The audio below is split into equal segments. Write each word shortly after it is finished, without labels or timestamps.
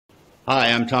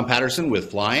Hi, I'm Tom Patterson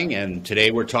with Flying, and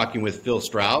today we're talking with Phil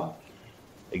Straub,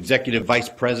 Executive Vice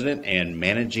President and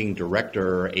Managing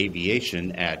Director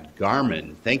Aviation at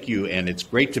Garmin. Thank you, and it's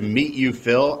great to meet you,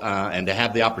 Phil, and to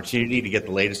have the opportunity to get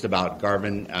the latest about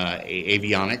Garmin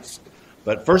avionics.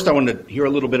 But first, I want to hear a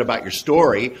little bit about your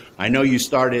story. I know you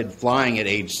started flying at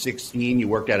age 16. You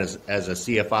worked as a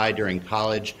CFI during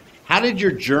college. How did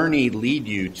your journey lead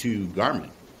you to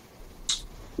Garmin?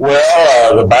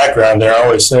 Well, the background there, I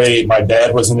always say my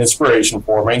dad was an inspiration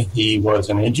for me. He was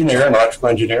an engineer, an electrical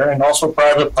engineer, and also a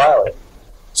private pilot.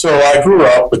 So I grew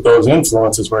up with those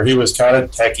influences where he was kind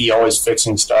of techie, always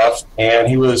fixing stuff, and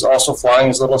he was also flying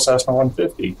his little Cessna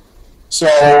 150.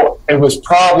 So it was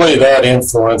probably that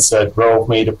influence that drove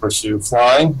me to pursue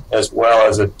flying as well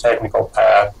as a technical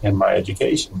path in my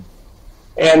education.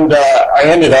 And I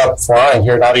ended up flying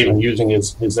here, not even using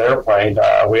his airplane.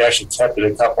 We actually kept it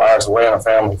a couple hours away on a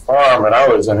family farm, and I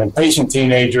was an impatient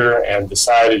teenager and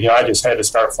decided, I just had to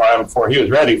start flying before he was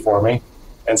ready for me.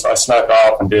 And so I snuck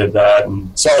off and did that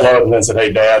and soloed and then said,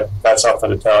 "Hey, Dad, got something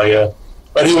to tell you."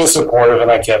 But he was supportive,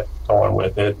 and I kept going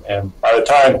with it. And by the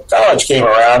time college came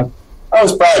around, I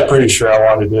was probably pretty sure I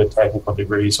wanted to do a technical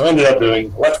degree. So I ended up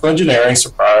doing electrical engineering,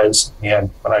 surprise. And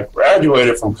when I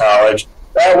graduated from college,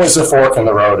 that was the fork in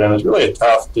the road, and it was really a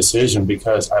tough decision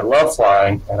because I love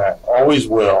flying, and I always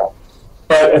will.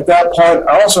 But at that point,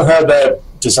 I also had that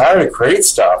desire to create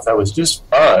stuff that was just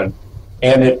fun,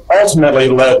 and it ultimately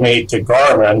led me to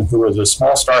Garmin, who was a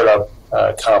small startup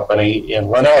company in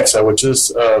Lenexa, which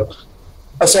is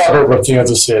a suburb of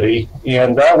Kansas City,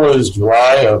 and that was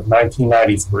July of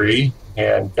 1993.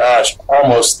 And gosh,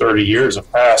 almost 30 years have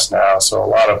passed now, so a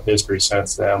lot of history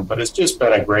since then. But it's just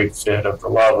been a great fit of the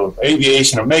love of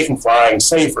aviation and making flying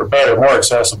safer, better, more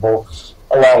accessible,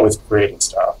 along with creating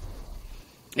stuff.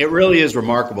 It really is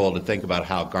remarkable to think about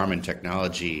how Garmin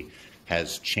technology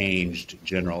has changed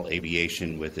general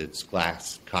aviation with its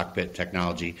glass cockpit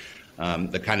technology,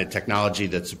 the kind of technology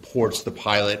that supports the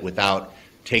pilot without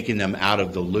taking them out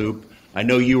of the loop. I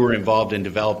know you were involved in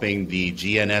developing the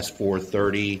GNS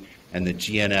 430 and the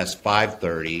GNS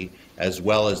 530, as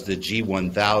well as the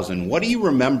G1000. What do you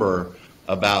remember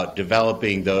about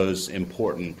developing those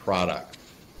important products?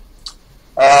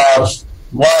 A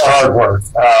lot of hard work,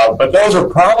 but those are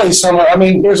probably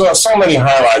there's so many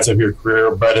highlights of your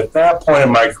career, but at that point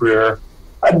in my career,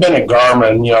 I'd been at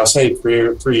Garmin, say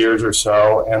three years or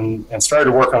so, and started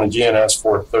to work on the GNS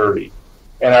 430.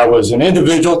 And I was an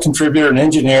individual contributor and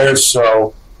engineer,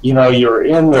 so you're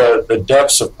in the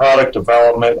depths of product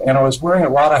development, and I was wearing a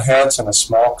lot of hats in a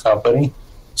small company.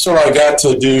 So I got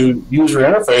to do user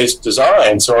interface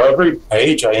design. So every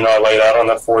page, I laid out on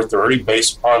the 430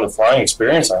 based upon the flying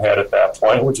experience I had at that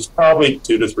point, which is probably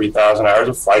 2,000 to 3,000 hours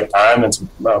of flight time and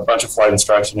a bunch of flight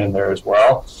instruction in there as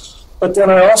well. But then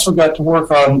I also got to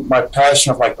work on my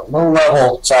passion of the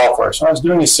low-level software. So I was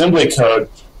doing assembly code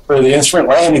for the instrument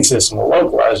landing system, the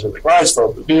localizer, the glide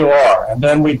slope, the VOR, and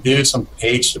then we do some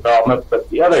page development. But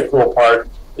the other cool part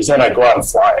is then I go out and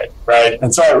fly it, right?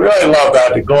 And so I really love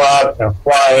that, to go out and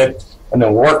fly it and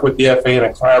then work with the FAA in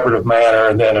a collaborative manner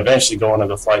and then eventually go into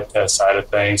the flight test side of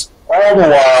things. All the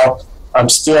while, I'm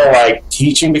still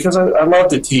teaching because I love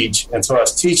to teach. And so I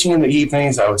was teaching in the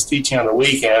evenings, I was teaching on the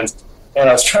weekends, and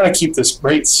I was trying to keep this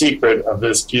great secret of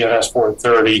this GNS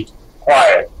 430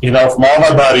 quiet, from all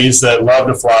my buddies that love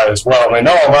to fly as well. And they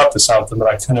know I'm up to something, but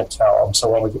I couldn't tell them. So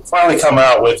when we could finally come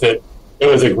out with it, it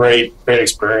was a great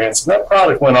experience. And that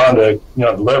product went on to,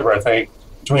 deliver, I think,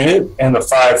 between it and the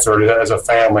 530, that as a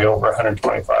family, over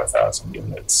 125,000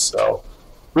 units. So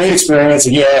great experience.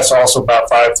 And yes, also about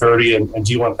 530 and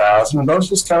G1000. And those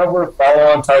just kind of were a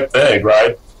follow-on type thing,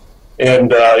 right?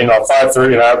 And,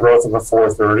 530 an outgrowth of a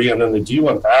 430, and then the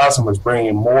G1000 was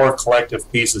bringing more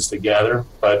collective pieces together,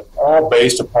 but all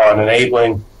based upon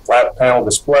enabling flat panel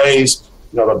displays,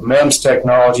 the MEMS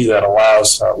technology that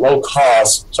allows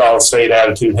low-cost solid-state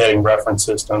attitude heading reference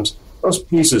systems. Those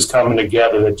pieces coming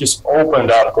together that just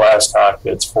opened up glass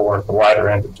cockpits for the wider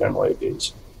end of general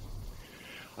aviation.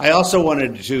 I also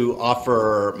wanted to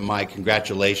offer my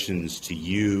congratulations to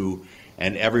you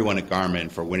and everyone at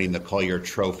Garmin for winning the Collier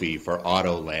Trophy for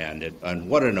Autoland. And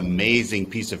what an amazing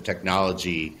piece of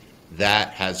technology that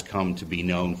has come to be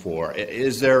known for.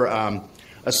 Is there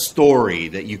a story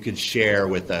that you could share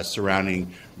with us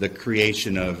surrounding the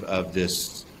creation of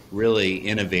this really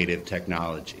innovative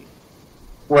technology?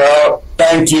 Well,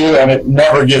 thank you, and it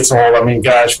never gets old. I mean,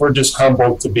 gosh, we're just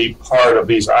humbled to be part of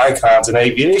these icons in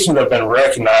aviation that have been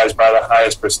recognized by the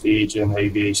highest prestige in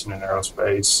aviation and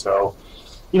aerospace. So,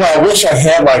 I wish I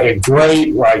had a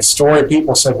great story.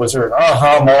 People said, was there an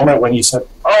aha moment when you said,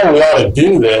 oh, we ought to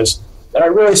do this? And I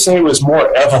really say it was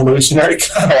more evolutionary,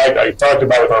 kind of like I talked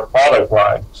about with our product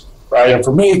line, right? And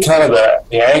for me, kind of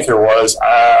the anchor was,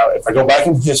 if I go back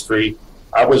in history,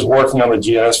 I was working on the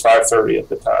GNS 530 at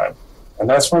the time. And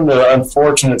that's when the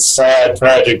unfortunate, sad,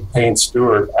 tragic Payne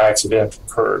Stewart accident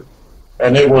occurred.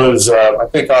 And it was, I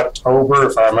think, October,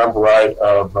 if I remember right,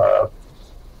 of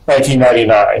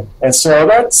 1999. And so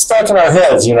that stuck in our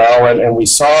heads, and we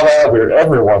saw that.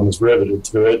 Everyone was riveted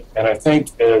to it. And I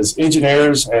think as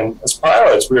engineers and as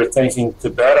pilots, we were thinking,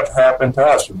 could that have happened to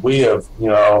us? Would we have,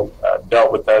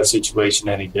 dealt with that situation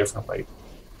any differently?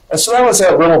 And so that was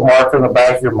that little marker in the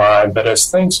back of your mind. But as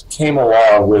things came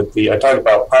along with I talked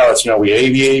about pilots, we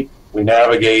aviate, we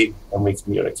navigate, and we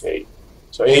communicate.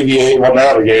 So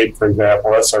navigate, for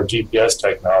example, that's our GPS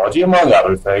technology, among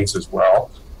other things as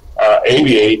well.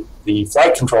 Aviate, the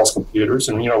flight controls computers,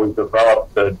 and we've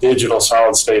developed the digital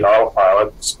solid-state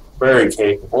autopilot. It's very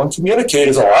capable. And communicate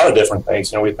is a lot of different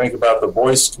things. We think about the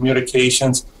voice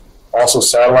communications, also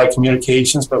satellite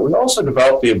communications, but we also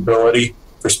developed the ability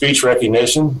for speech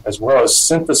recognition as well as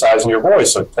synthesizing your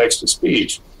voice, so text to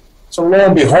speech. So lo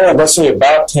and behold, let's say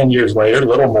about 10 years later, a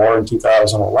little more in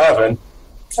 2011,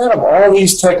 kind of all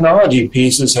these technology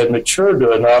pieces had matured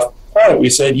to enough point. We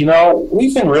said,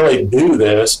 we can really do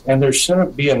this, and there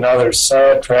shouldn't be another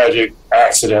sad, tragic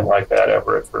accident like that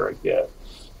ever occur again.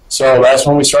 So that's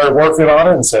when we started working on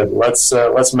it and said,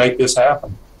 let's make this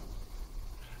happen.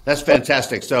 That's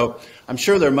fantastic. So I'm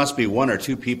sure there must be one or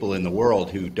two people in the world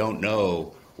who don't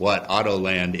know what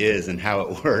Autoland is and how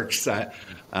it works.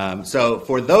 So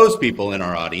for those people in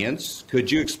our audience,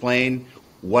 could you explain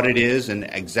what it is and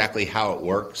exactly how it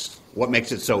works? What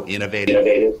makes it so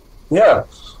innovative? Yeah.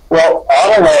 Well,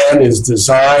 Autoland is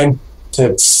designed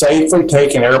to safely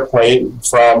take an airplane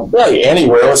from really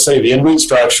anywhere, let's say the in-route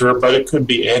structure, but it could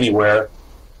be anywhere,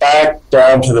 back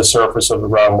down to the surface of the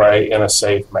runway in a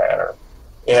safe manner.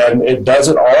 And it does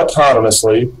it all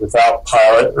autonomously without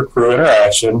pilot or crew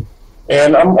interaction.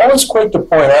 And I'm always quick to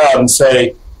point out and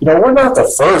say, we're not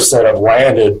the first that have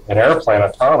landed an airplane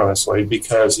autonomously,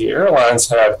 because the airlines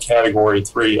have Category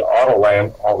 3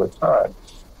 Autoland all the time.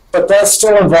 But that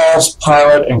still involves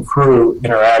pilot and crew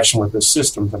interaction with the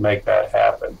system to make that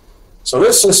happen. So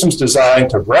this system's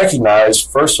designed to recognize,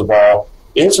 first of all,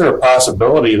 is there a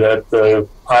possibility that the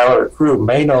pilot or crew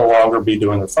may no longer be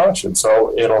doing the function?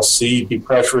 So it'll see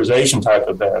depressurization type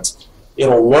events.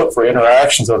 It'll look for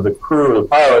interactions of the crew or the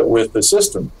pilot with the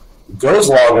system. It goes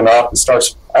long enough and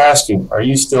starts asking, are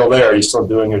you still there? Are you still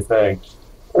doing your thing?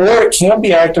 Or it can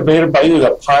be activated by either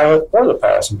the pilot or the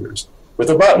passengers with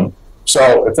a button.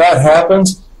 So if that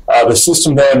happens, the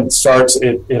system then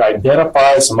it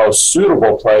identifies the most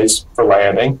suitable place for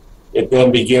landing. It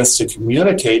then begins to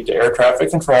communicate to air traffic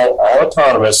control all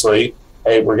autonomously.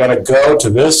 Hey, we're going to go to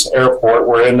this airport.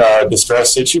 We're in a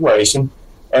distress situation.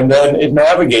 And then it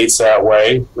navigates that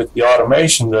way with the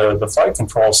automation, the flight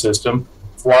control system,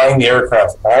 flying the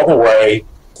aircraft all the way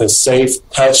to safe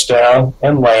touchdown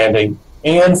and landing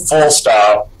and full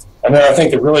stop. And then I think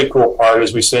the really cool part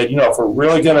is we said, if we're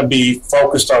really going to be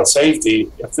focused on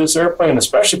safety, if this airplane,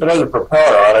 especially if it has a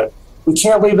propeller on it, we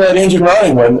can't leave that engine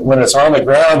running when it's on the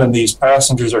ground and these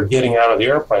passengers are getting out of the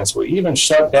airplane. So we even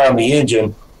shut down the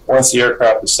engine once the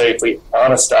aircraft is safely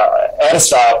at a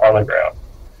stop on the ground.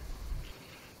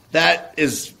 That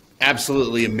is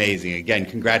absolutely amazing. Again,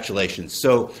 congratulations.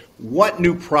 So what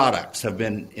new products have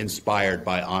been inspired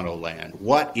by Autoland?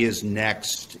 What is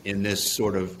next in this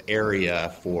sort of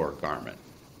area for Garmin?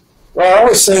 Well, I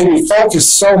always say we focus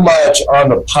so much on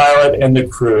the pilot and the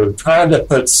crew, trying to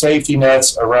put safety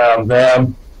nets around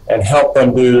them and help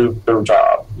them do their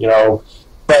job,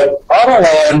 But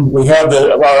Autoland, we have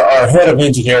our head of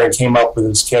engineering came up with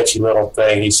this catchy little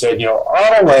thing. He said,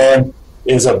 Autoland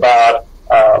is about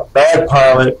bad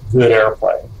pilot, good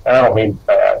airplane. And I don't mean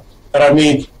bad, but I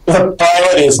mean the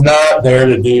pilot is not there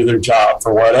to do their job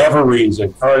for whatever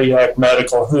reason, cardiac,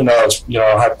 medical, who knows,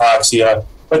 hypoxia.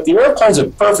 But the airplane's a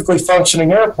perfectly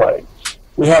functioning airplane.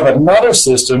 We have another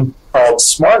system called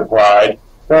Smart Glide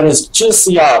that is just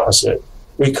the opposite.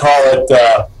 We call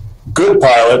it good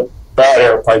pilot, bad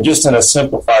airplane, just in a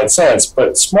simplified sense.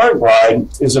 But Smart Glide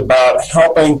is about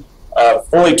helping a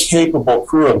fully capable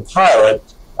crew and pilot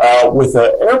with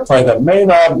an airplane that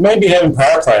may be having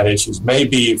power plant issues, may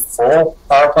be full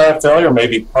power plant failure,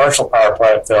 maybe partial power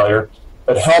plant failure,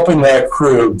 but helping that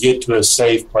crew get to a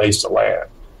safe place to land.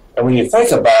 And when you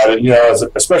think about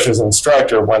it, especially as an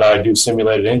instructor, when I do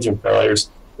simulated engine failures,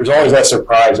 there's always that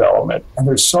surprise element. And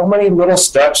there's so many little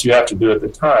steps you have to do at the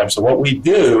time. So what we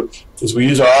do is we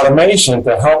use our automation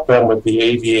to help them with the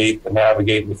aviate, the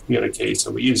navigate, and the communicate. So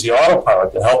we use the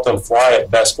autopilot to help them fly at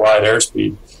best glide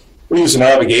airspeed. we use the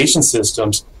navigation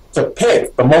systems to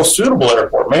pick the most suitable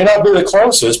airport. May not be the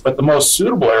closest, but the most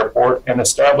suitable airport, and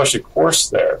establish a course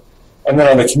there. And then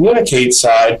on the communicate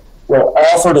side, we'll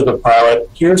offer to the pilot,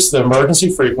 here's the emergency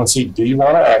frequency, do you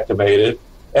want to activate it,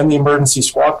 and the emergency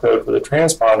squawk code for the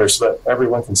transponder so that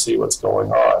everyone can see what's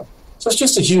going on. So it's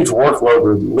just a huge workload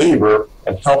reliever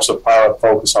and helps a pilot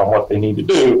focus on what they need to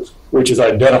do, which is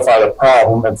identify the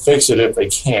problem and fix it if they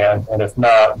can, and if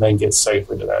not, then get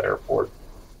safely to that airport.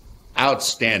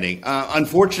 Outstanding.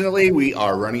 Unfortunately, we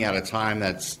are running out of time.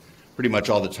 That's pretty much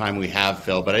all the time we have,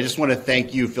 Phil. But I just want to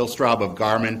thank you, Phil Straub of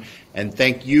Garmin, and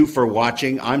thank you for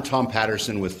watching. I'm Tom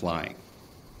Patterson with Flying.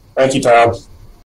 Thank you, Tom.